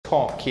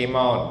talk came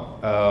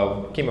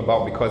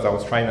about because I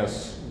was trying to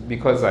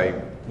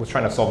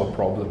solve a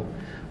problem.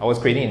 I was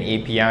creating an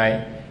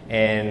API,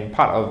 and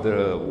part of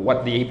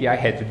what the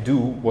API had to do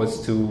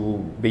was to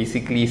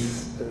basically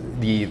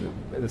the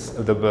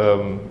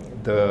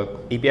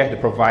API had to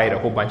provide a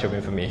whole bunch of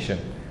information,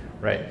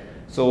 right?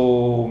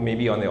 So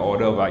maybe on the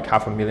order of like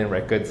 500,000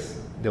 records.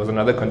 There was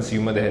another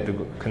consumer that had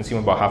to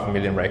consume about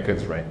 500,000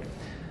 records, right?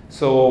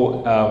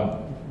 So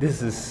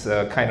this is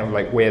kind of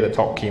like where the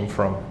talk came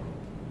from,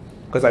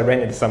 because I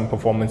ran into some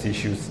performance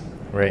issues,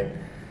 right?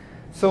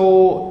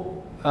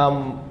 So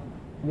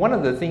one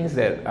of the things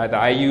that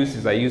I use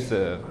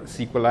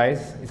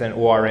Sequelize. It's an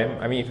ORM.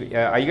 I mean,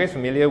 are you guys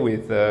familiar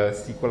with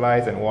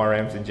Sequelize and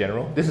ORMs in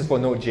general? This is for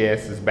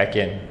Node.js's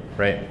backend,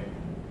 right?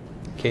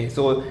 Okay,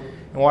 so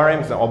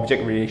ORM is an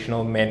object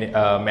relational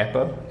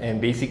mapper,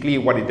 and basically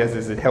what it does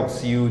is it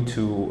helps you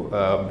to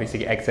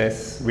basically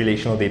access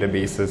relational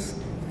databases.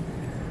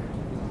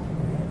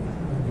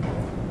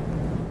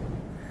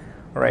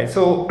 All right,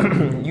 so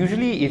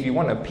usually if you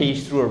want to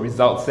page through a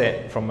result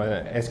set from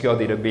an SQL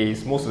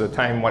database, most of the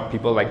time what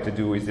people like to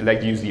do is they like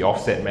to use the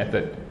offset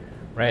method,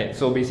 right?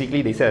 So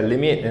basically they set a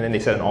limit and then they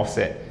set an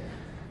offset.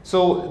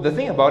 So the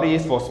thing about it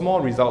is, for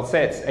small result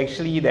sets,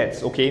 actually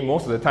that's okay.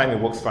 Most of the time it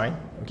works fine,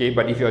 okay?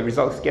 But if your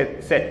result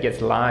set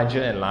gets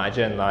larger and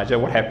larger and larger,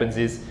 what happens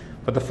is,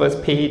 for the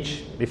first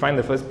page, they find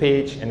the first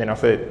page, and then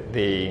after that,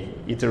 they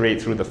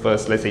iterate through the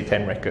first, let's say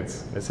 10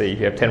 records. Let's say if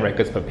you have 10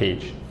 records per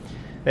page.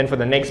 Then for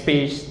the next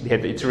page, they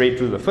have to iterate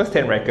through the first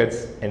 10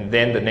 records, and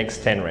then the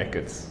next 10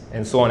 records,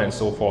 and so on and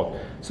so forth.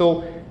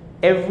 So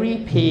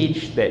every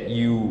page that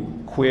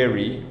you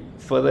query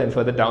further and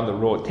further down the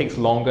road takes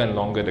longer and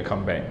longer to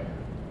come back.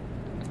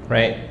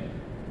 Right?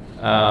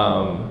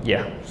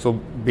 Yeah, so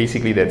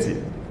basically that's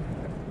it.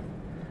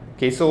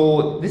 Okay,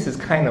 so this is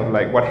kind of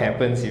like what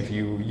happens if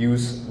you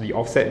use the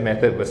offset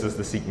method versus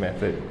the seek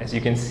method. As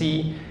you can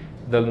see,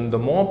 the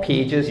more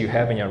pages you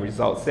have in your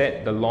result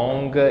set, the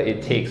longer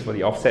it takes for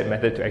the offset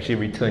method to actually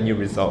return you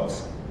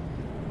results.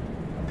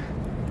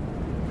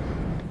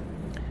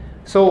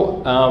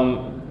 So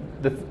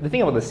the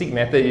thing about the seek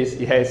method is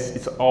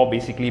it's all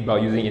basically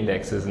about using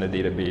indexes in a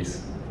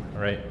database,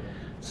 all right?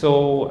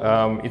 So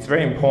it's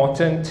very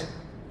important.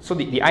 So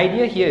the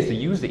idea here is to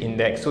use the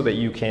index so that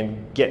you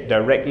can get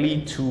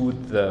directly to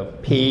the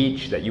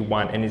page that you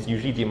want, and it's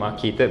usually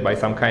demarcated by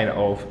some kind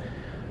of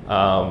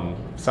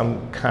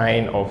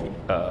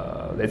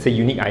let's say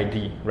unique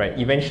ID, right?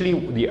 Eventually,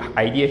 the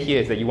idea here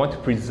is that you want to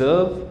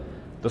preserve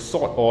the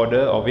sort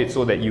order of it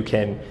so that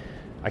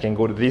I can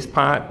go to this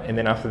part, and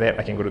then after that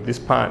I can go to this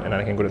part, and then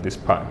I can go to this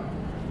part,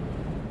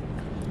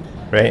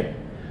 right?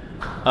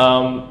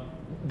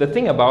 The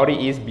thing about it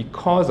is,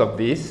 because of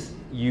this,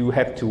 you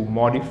have to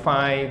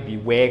modify the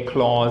where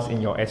clause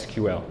in your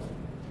SQL.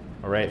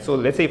 All right, so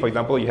let's say, for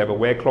example, you have a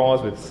where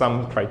clause with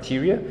some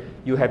criteria.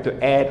 You have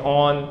to add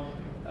on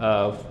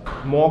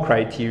more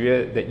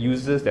criteria that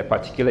uses that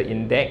particular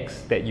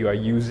index that you are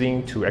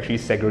using to actually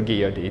segregate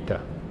your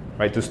data,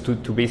 right?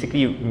 To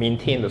basically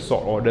maintain the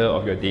sort order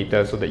of your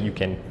data so that you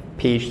can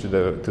page to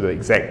the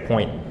exact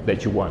point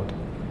that you want.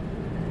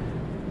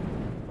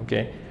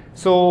 Okay.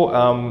 So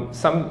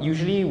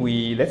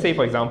let's say,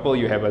 for example,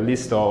 you have a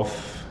list of,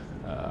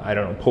 I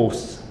don't know,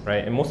 posts,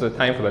 right? And most of the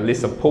time for the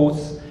list of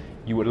posts,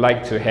 you would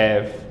like to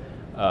have,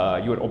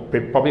 you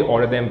would probably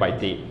order them by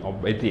date, or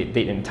by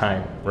date and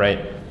time, right?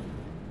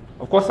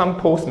 Of course, some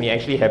posts may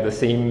actually have the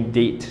same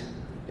date.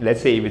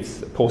 Let's say if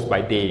it's post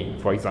by day,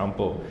 for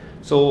example.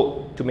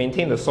 So to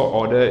maintain the sort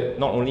order,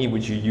 not only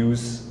would you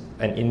use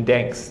an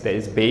index that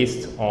is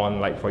based on,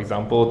 like, for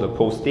example, the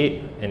post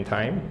date and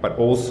time, but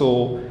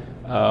also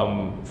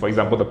for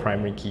example, the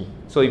primary key.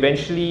 So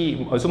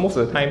eventually, so most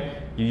of the time,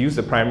 you use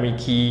the primary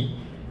key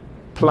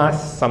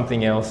plus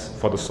something else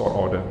for the sort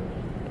order.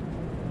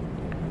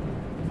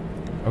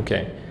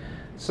 Okay,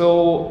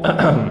 so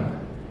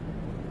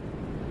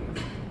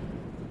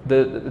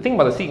the thing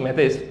about the seek method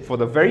is, for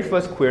the very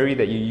first query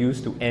that you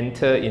use to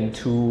enter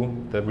into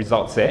the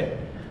result set,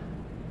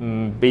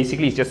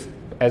 basically it's just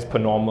as per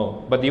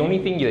normal. But the only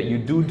thing that you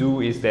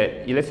do is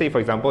that, let's say, for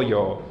example,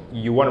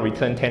 you want to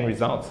return 10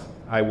 results.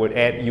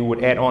 You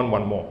would add on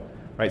one more,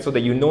 right? So that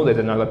you know there's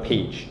another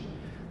page.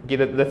 Okay,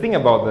 the thing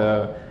about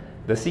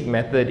the seek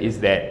method is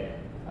that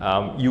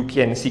you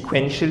can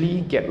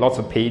sequentially get lots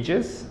of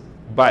pages,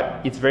 but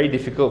it's very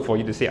difficult for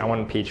you to say, I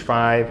want page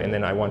 5, and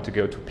then I want to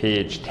go to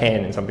page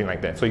 10 and something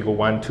like that. So you go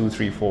 1, 2,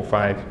 3, 4,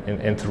 5,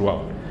 and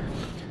throughout.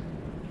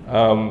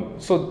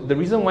 So the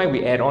reason why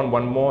we add on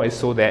one more is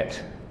so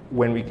that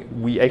when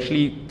we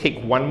actually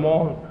take one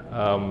more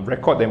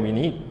record than we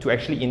need to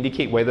actually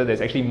indicate whether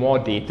there's actually more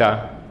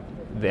data,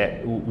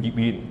 that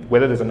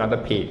whether there's another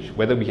page,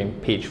 whether we can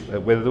page,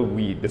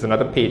 there's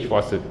another page for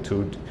us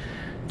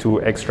to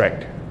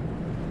extract.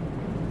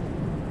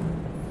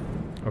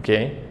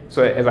 Okay,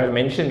 so as I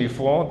mentioned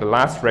before, the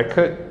last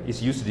record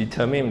is used to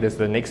determine if there's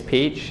the next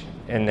page,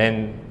 and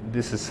then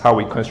this is how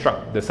we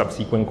construct the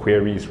subsequent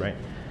queries, right?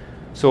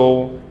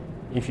 So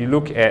if you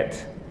look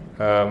at,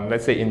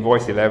 let's say,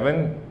 invoice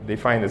 11, they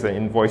find there's an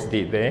invoice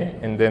date there,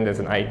 and then there's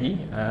an ID.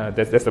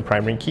 That's the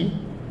primary key.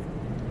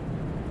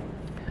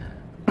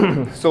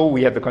 So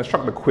we have to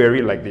construct the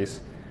query like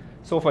this.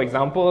 So for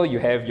example, you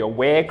have your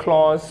where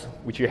clause,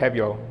 which you have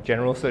your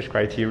general search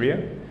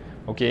criteria,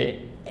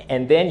 okay?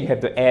 And then you have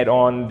to add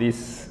on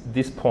this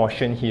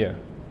portion here,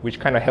 which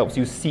kind of helps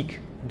you seek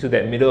into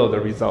that middle of the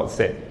result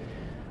set.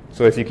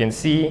 So as you can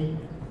see,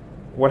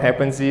 what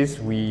happens is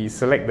we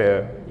select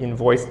the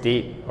invoice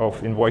date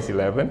of invoice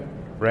 11,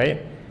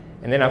 right?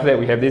 And then after that,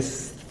 we have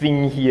this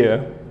thing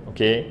here,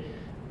 okay,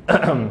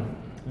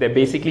 that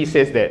basically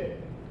says that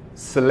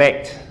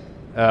select,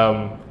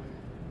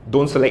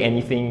 don't select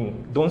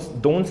anything,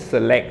 don't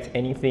select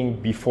anything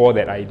before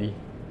that ID,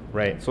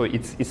 right? So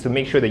it's to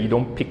make sure that you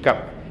don't pick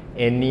up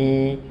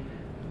any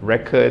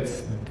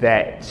records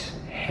that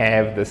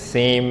have the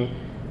same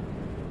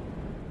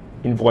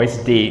invoice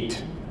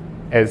date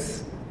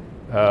as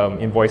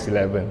invoice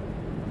 11.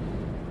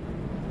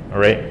 All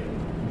right?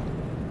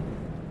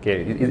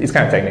 Okay, it's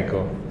kind of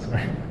technical.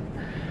 Sorry.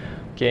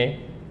 Okay,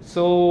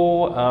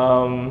 so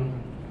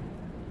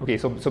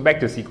so back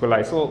to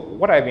SQLite. So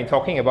what I've been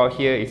talking about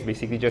here is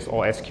basically just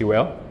all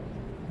SQL.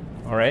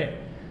 All right.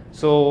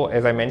 So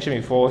as I mentioned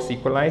before,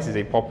 SQLite is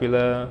a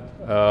popular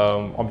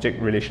object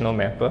relational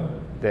mapper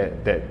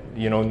that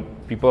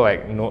people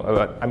like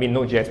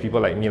Node.js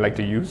people like me like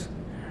to use,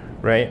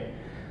 right?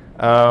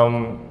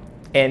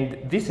 And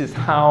this is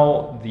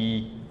how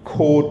the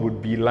code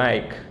would be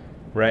like,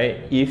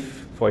 right?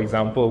 If, for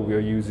example,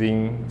 we're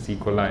using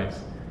SQLite.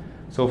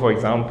 So for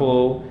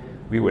example,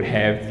 we would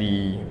have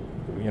we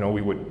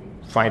would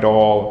find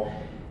all,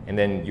 and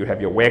then you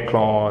have your where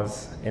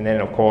clause, and then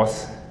of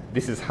course,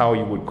 this is how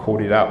you would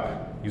code it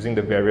up using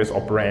the various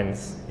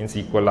operands in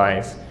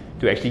SQLite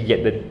to actually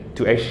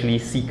to actually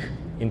seek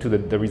into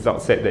the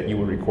result set that you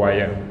would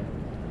require.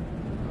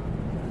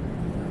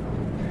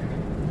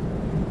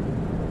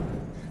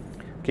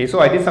 Okay, so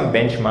I did some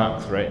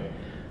benchmarks, right,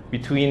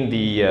 between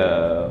the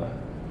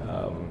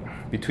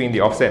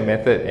offset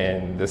method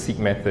and the seek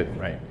method,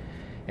 right?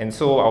 And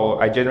so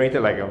I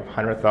generated like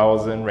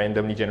 100,000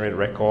 randomly generated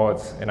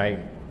records, and I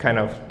kind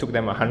of took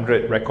them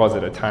 100 records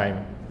at a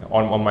time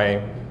on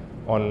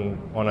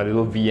a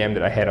little VM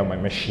that I had on my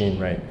machine,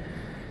 right?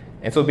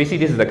 And so basically,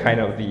 this is the kind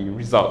of the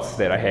results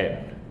that I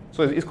had.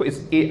 So I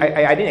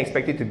didn't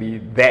expect it to be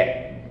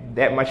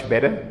that much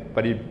better,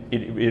 but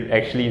it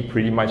actually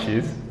pretty much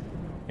is.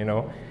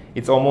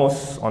 It's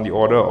almost on the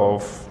order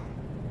of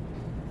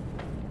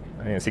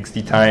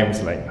 60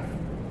 times, like.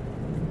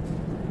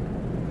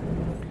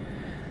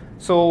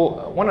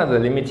 So one of the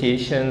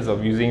limitations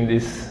of using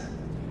this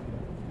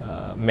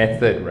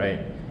method, right,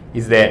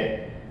 is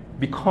that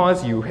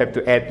because you have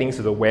to add things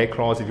to the where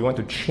clause, if you want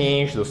to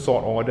change the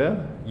sort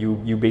order,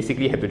 you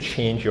basically have to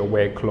change your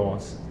where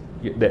clause,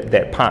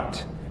 that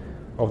part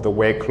of the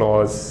where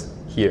clause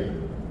here,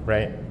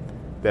 right,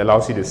 that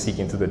allows you to seek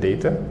into the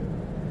data.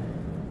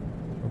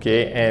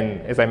 Okay,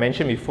 and as I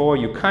mentioned before,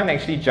 you can't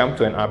actually jump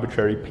to an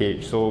arbitrary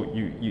page. So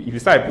if you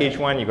start at page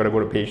 1, you got to go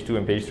to page 2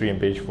 and page 3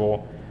 and page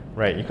 4,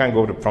 right? You can't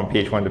go from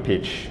page 1 to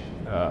page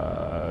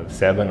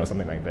 7 or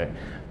something like that.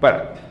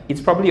 But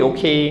it's probably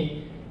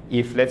okay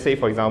if, let's say,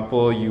 for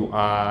example, you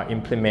are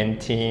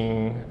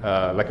implementing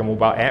like a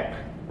mobile app,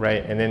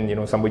 right? And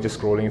then somebody just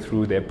scrolling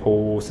through their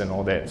posts and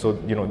all that. So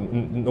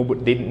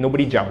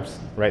nobody jumps,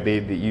 right?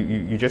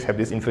 You just have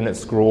this infinite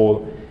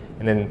scroll,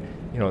 and then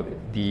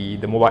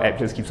the mobile app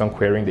just keeps on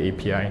querying the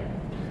API.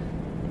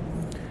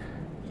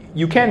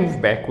 You can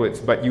move backwards,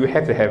 but you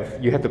have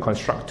to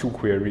construct two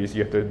queries.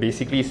 You have to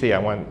basically say I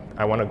want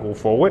to go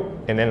forward,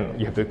 and then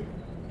you have to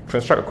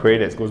construct a query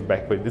that goes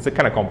backward. It's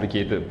kind of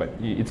complicated, but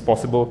it's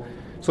possible.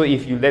 So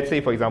if let's say,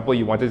 for example,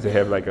 you wanted to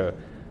have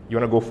you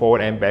want to go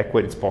forward and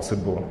backward, it's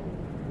possible.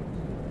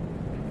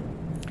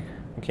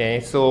 Okay,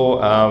 so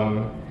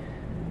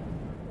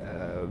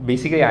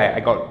basically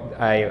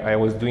I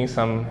was doing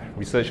some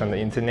research on the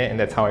internet, and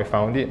that's how I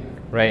found it,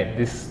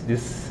 right?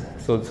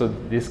 So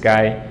this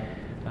guy,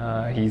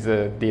 he's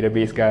a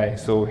database guy,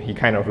 so he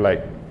kind of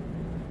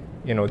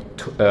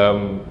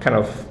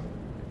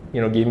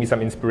gave me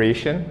some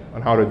inspiration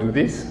on how to do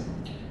this.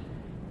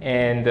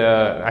 And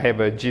I have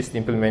a gist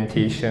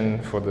implementation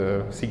for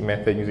the seek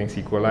method using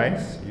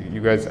SQLite.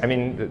 You guys,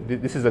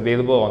 this is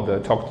available on the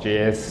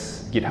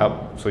talk.js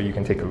GitHub, so you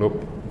can take a look.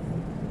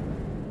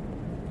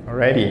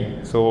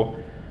 Alrighty, so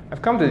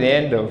I've come to the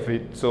end of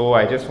it, so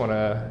I just want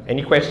to,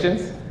 any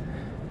questions?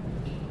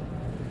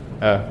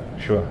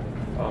 Sure.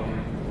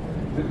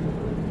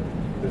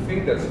 The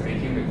thing that's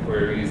making the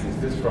queries, is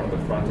this from the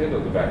front end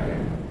or the back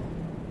end?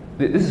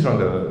 This is from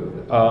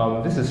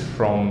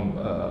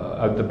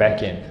the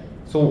back end.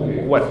 So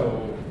okay, what?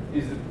 So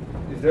is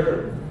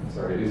there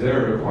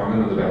a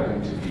requirement on the back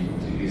end to be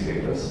completely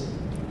stateless?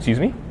 Excuse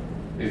me?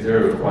 Is there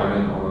a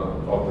requirement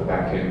of the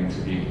back end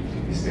to be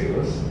completely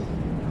stateless?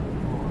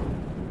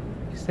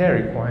 Is there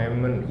a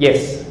requirement?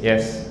 Yes.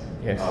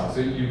 So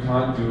you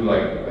can't do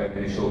like an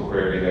initial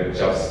query that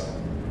just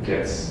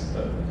gets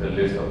the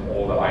list of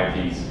all the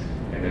IDs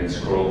and then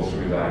scrolls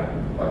through that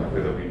like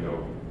with a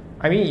window.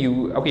 I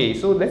mean, okay,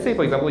 so let's say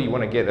for example you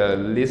want to get a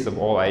list of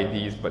all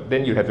IDs, but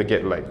then you have to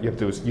get like, you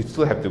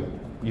still have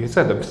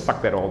to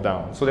suck that all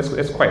down. So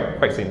that's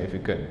quite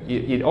significant.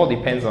 It all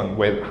depends on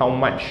how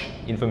much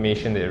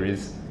information there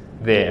is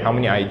there, how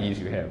many IDs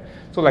you have.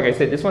 So like I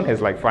said, this one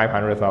has like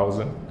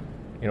 500,000.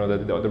 You know,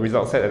 the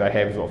result set that I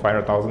have is about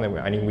 500,000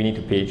 that we need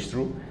to page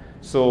through.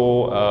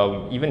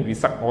 So even if we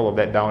suck all of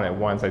that down at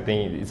once, I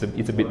think it's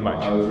a bit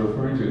much. I was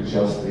referring to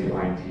just the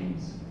IDs.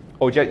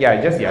 Oh, just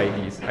the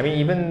IDs. I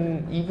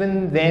mean,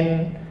 even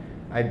then,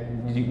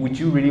 would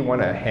you really want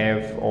to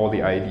have all the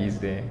IDs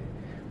there?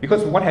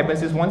 Because what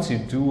happens is once you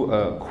do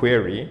a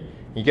query,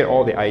 you get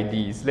all the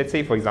IDs. Let's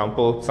say, for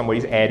example,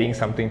 somebody's adding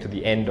something to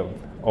the end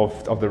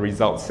of the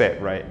result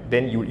set, right?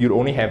 Then you'd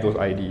only have those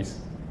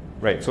IDs,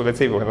 right? So let's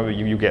say, for example,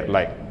 you get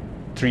like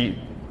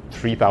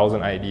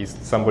 3,000 IDs.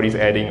 Somebody's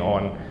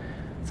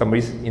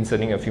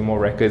inserting a few more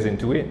records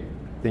into it.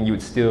 Then you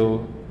would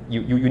still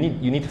you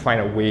need to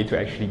find a way to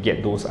actually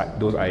get those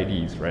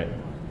IDs, right?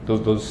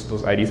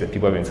 Those IDs that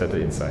people have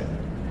inserted inside.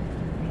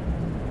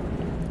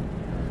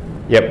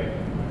 Yep.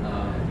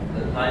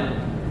 The time.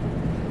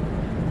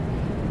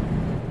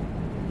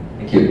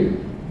 Thank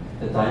you.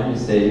 The time you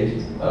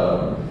saved,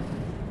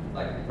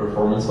 like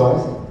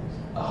performance-wise,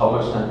 how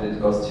much time did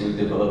it cost you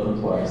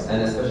development-wise?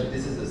 And especially,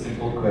 this is a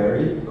simple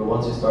query, but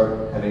once you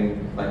start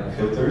having like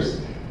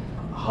filters,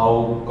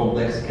 how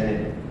complex can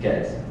it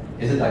get?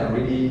 Is it like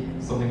really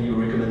something you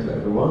recommend to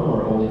everyone,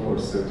 or only for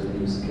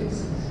certain use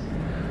cases?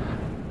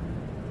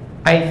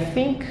 I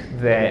think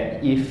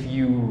that if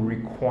you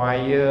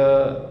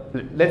require,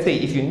 let's say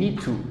if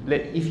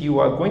you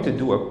are going to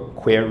do a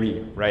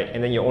query, right,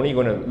 and then you're only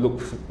going to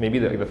look maybe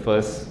the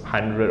first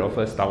 100 or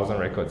first 1,000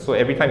 records. So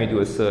every time you do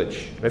a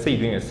search, let's say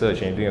you're doing a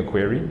search and you're doing a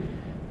query,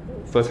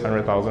 first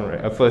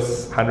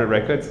 100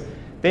 records,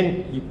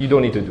 then you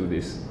don't need to do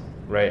this,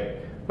 right?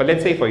 But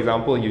let's say, for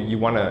example, you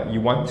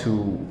want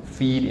to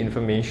feed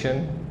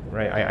information,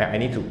 right? I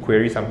need to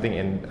query something,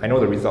 and I know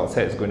the result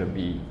set is going to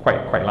be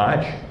quite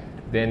large.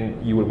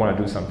 Then you would want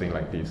to do something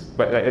like this.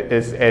 But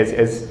as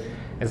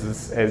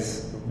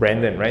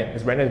Brandon, right?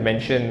 As Brandon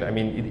mentioned, I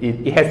mean,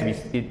 it has to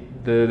be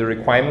the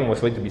requirement was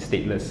for it to be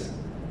stateless.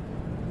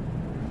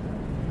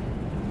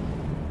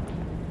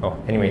 Oh,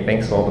 anyway,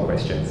 thanks for all the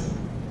questions.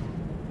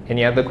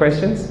 Any other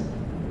questions?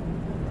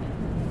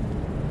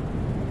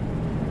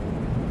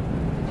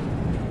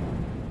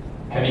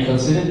 Have you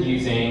considered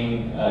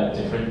using a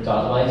different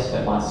database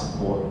that might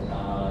support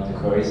the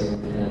queries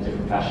in a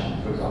different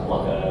fashion? For example,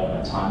 like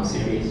a time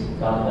series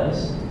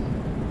database?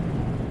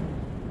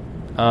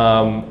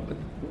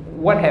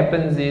 What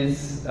happens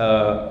is,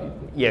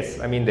 yes,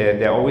 I mean,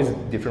 there are always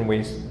different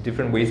ways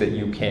that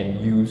you can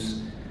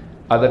use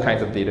other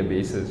kinds of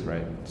databases,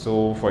 right?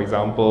 So, for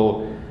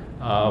example,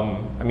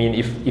 I mean,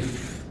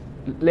 if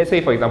let's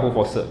say, for example,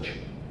 for search.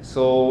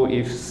 So,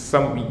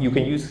 you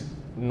can use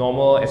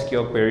normal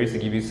SQL queries to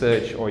give you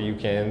search, or you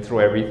can throw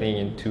everything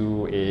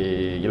into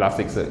a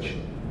Elasticsearch,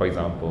 for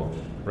example,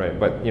 right?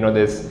 But you know,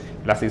 this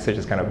Elasticsearch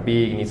is kind of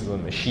big, it needs a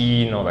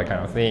machine, all that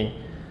kind of thing.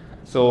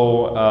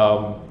 So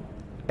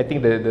I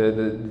think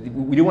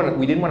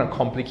we didn't want to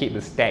complicate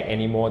the stack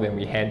any more than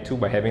we had to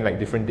by having like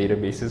different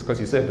databases, because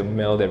you still have to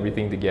meld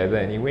everything together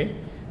anyway.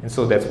 And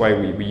so that's why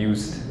we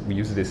use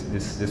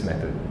this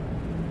method.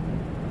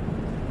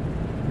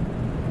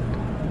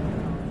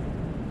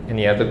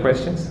 Any other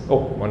questions? Oh,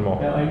 one more.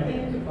 Yeah, I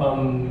think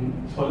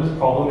for this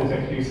problem is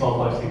actually solved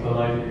by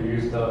SQLite if you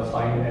use the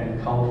find and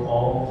count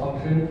all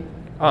function.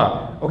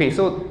 Okay,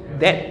 so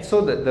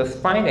the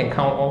find and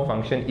count all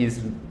function is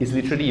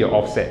literally your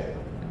offset.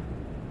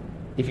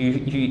 If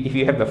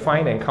you have the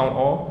find and count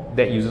all,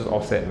 that uses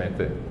offset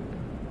method.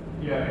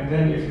 Yeah, and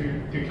then if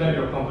you declare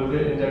your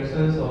composite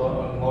indexes or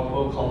on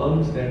multiple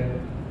columns,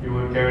 then you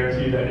would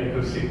guarantee that it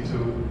could seek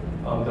to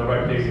the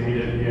right place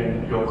immediately,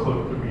 and your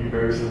code could be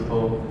very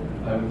simple.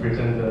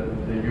 Written the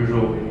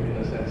usual way, in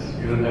a sense.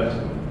 You don't have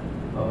to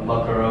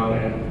muck around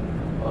and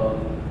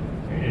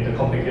in the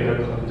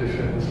complicated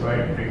conditions,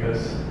 right?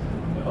 Because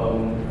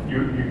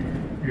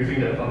using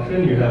that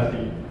function, you have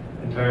the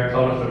entire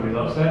count of the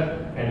result set,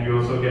 and you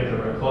also get the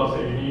records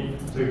that you need.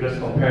 So you just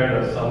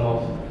compare the sum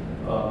of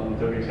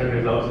the returned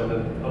results and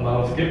the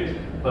amount skipped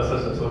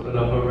versus the total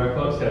number of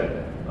records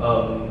that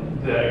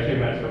actually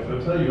match your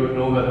filter. You would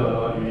know whether or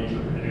not you need to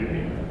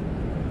paginate.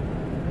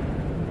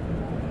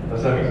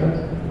 Does that make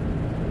sense?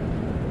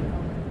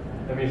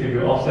 That means if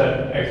you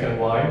offset x and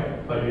y,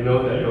 but you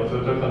know that your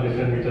filter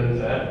condition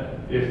returns z,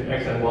 if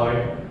x and y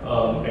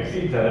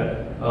exceed z,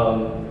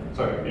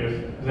 if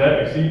z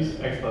exceeds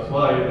x plus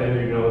y, then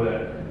you know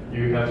that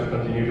you have to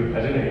continue to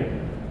paginate.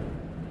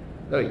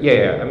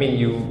 Yeah, I mean,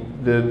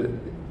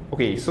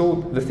 okay,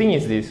 so the thing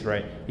is this,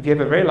 right? If you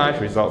have a very large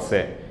result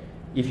set,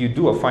 if you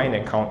do a find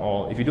and count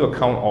all, if you do a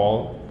count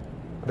all,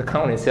 the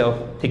count itself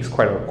takes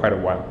quite a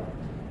while.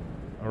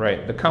 All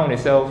right, the count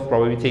itself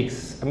probably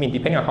takes, I mean,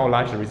 depending on how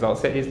large the result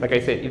set is, like I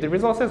said, if the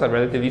result sets are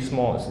relatively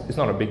small, it's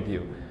not a big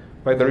deal.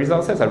 But if the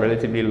result sets are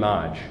relatively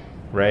large,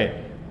 right?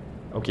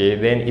 Okay,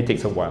 then it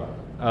takes a while.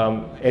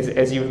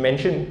 As you've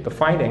mentioned, the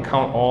find and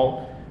count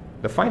all,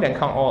 The find and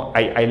count all,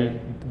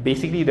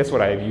 basically that's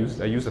what I've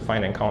used. I use the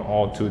find and count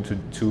all to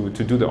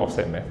do the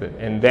offset method,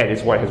 and that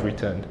is what has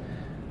returned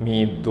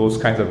me those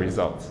kinds of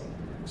results.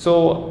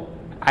 So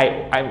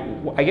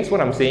I guess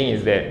what I'm saying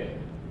is that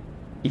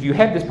if you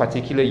have this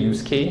particular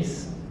use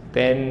case,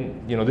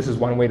 then this is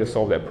one way to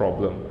solve that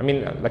problem. I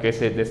mean, like I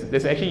said,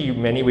 there's actually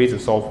many ways to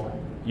solve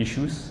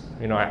issues.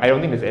 I don't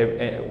think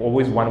there's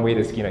always one way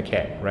to skin a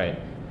cat, right?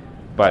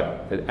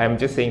 But I'm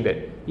just saying that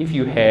if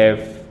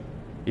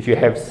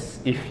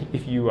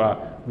you are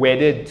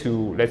wedded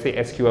to, let's say,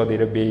 SQL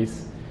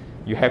database,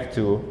 you have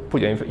to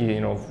put your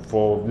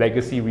for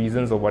legacy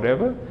reasons or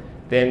whatever,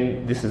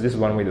 then this is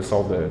one way to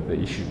solve the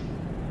issue.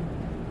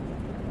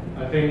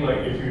 I think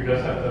if you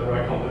just have the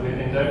right composite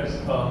index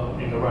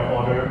in the right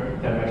order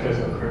that matches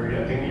your query,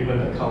 I think even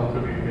the count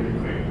could be really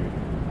quick.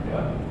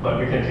 Yeah, but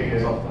we can take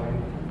this offline.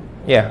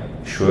 Yeah,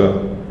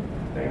 sure.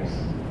 Thanks.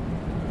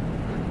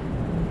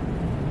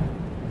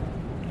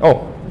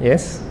 Oh,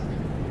 yes.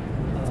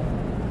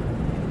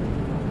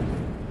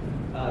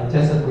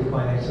 Just a quick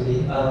one actually.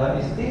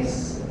 Is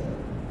this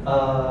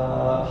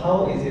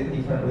how is it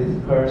different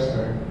with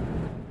cursor?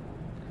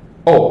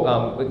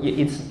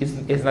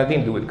 It's nothing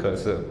to do with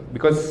cursor,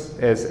 because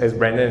as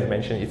Brandon has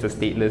mentioned, it's a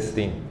stateless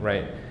thing,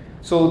 right?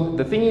 So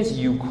the thing is,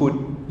 you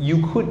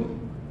could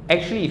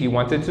actually, if you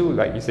wanted to,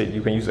 like you said,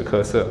 you can use a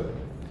cursor.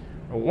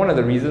 One of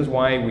the reasons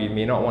why we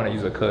may not want to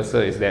use a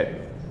cursor is that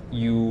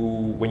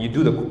when you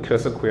do the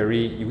cursor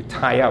query, you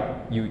tie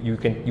up you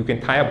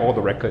can tie up all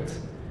the records.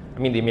 I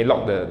mean, they may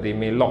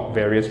lock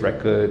various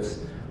records,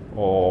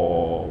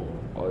 or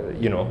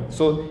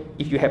So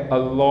if you have a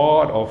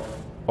lot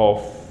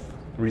of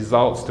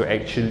results to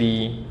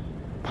actually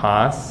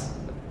pass,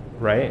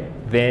 right?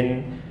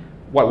 Then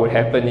what would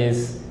happen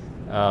is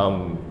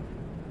some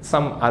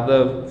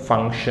other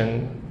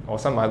function or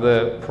some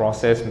other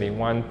process may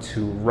want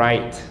to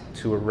write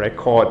to a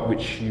record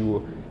which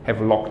you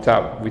have locked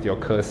up with your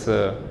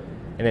cursor,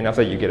 and then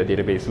after you get a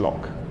database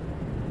lock,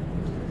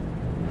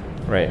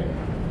 right?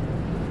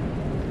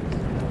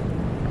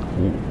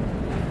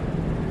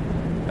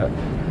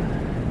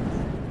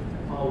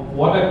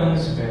 What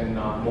happens when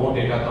more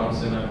data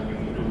comes in and you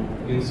need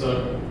to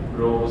insert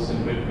rows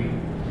in between?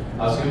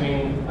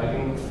 Assuming, I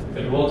think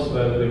it works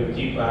well when you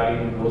keep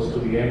adding rows to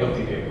the end of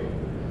the table.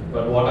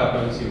 But what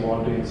happens you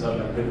want to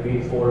insert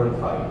between 4 and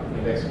 5,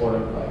 index 4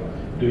 and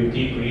 5? Do you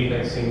keep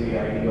reindexing the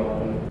ID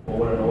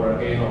over and over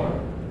again, or?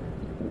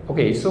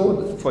 Okay,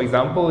 so for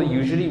example,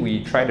 usually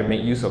we try to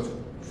make use of,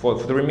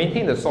 to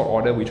maintain the sort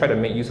order, we try to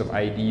make use of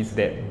IDs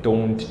that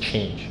don't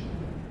change,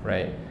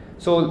 right?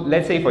 So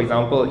let's say, for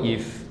example,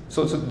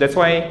 so that's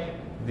why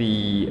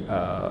the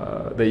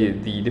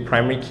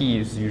primary key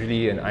is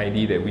usually an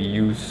ID that we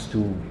use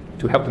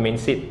to help to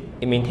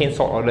maintain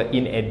sort order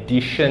in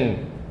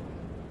addition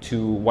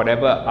to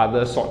whatever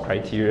other sort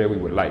criteria we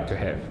would like to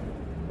have,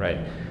 right?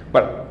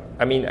 But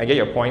I mean, I get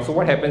your point. So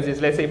what happens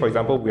is, let's say, for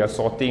example, we are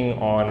sorting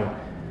on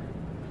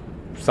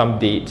some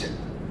date.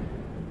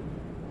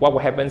 What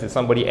happens if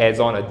somebody adds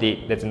on a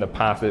date that's in the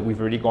past that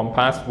we've already gone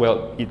past?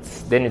 Well,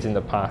 it's in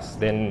the past.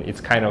 Then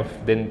it's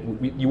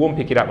you won't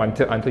pick it up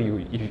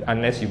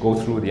unless you go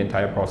through the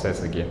entire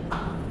process again.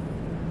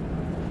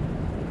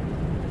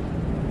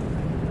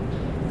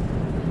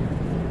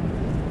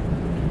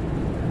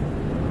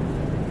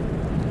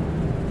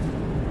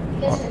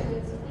 Yes, sir.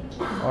 Thank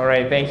you. All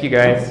right, thank you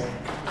guys.